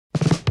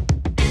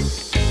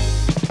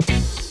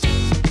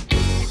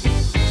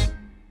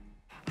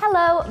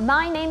Hello,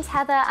 my name's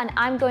Heather and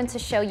I'm going to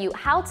show you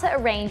how to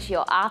arrange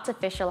your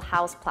artificial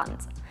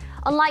houseplant.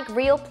 Unlike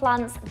real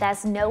plants,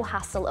 there's no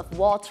hassle of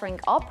watering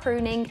or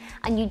pruning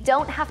and you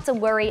don't have to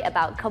worry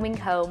about coming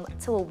home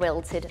to a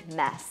wilted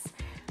mess.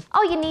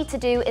 All you need to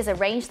do is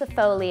arrange the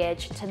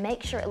foliage to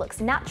make sure it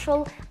looks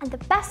natural, and the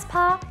best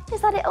part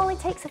is that it only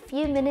takes a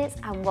few minutes,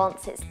 and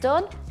once it's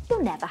done,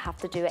 you'll never have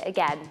to do it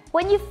again.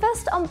 When you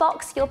first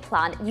unbox your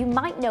plant, you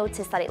might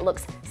notice that it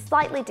looks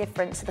slightly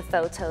different to the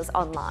photos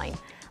online.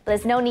 But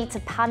there's no need to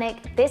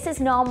panic, this is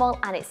normal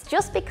and it's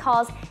just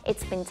because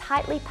it's been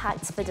tightly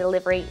packed for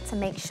delivery to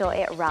make sure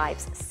it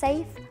arrives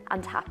safe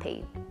and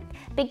happy.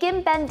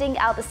 Begin bending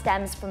out the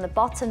stems from the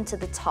bottom to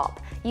the top.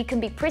 You can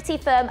be pretty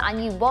firm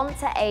and you want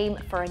to aim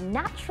for a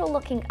natural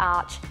looking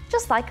arch,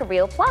 just like a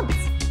real plant.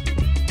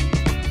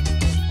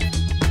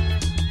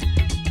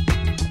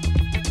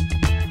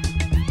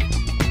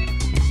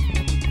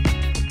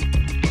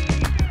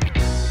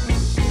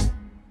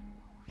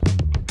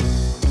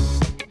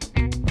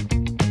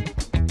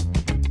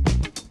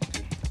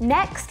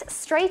 Next,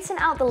 straighten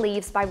out the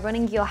leaves by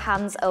running your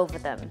hands over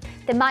them.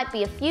 There might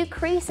be a few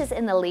creases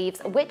in the leaves,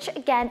 which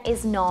again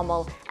is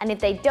normal, and if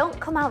they don't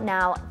come out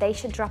now, they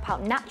should drop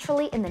out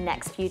naturally in the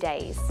next few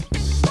days.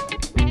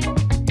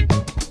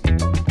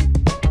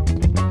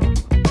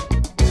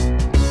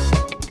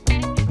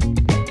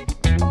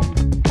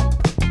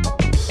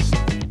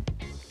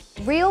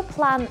 Real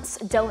plants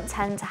don't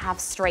tend to have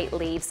straight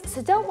leaves,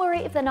 so don't worry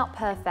if they're not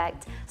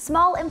perfect.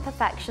 Small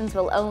imperfections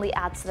will only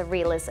add to the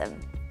realism.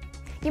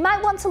 You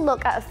might want to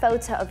look at a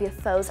photo of your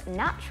faux's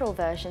natural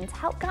version to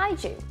help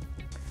guide you.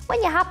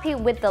 When you're happy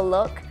with the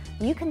look,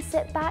 you can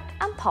sit back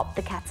and pop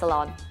the kettle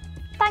on.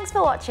 Thanks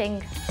for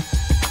watching.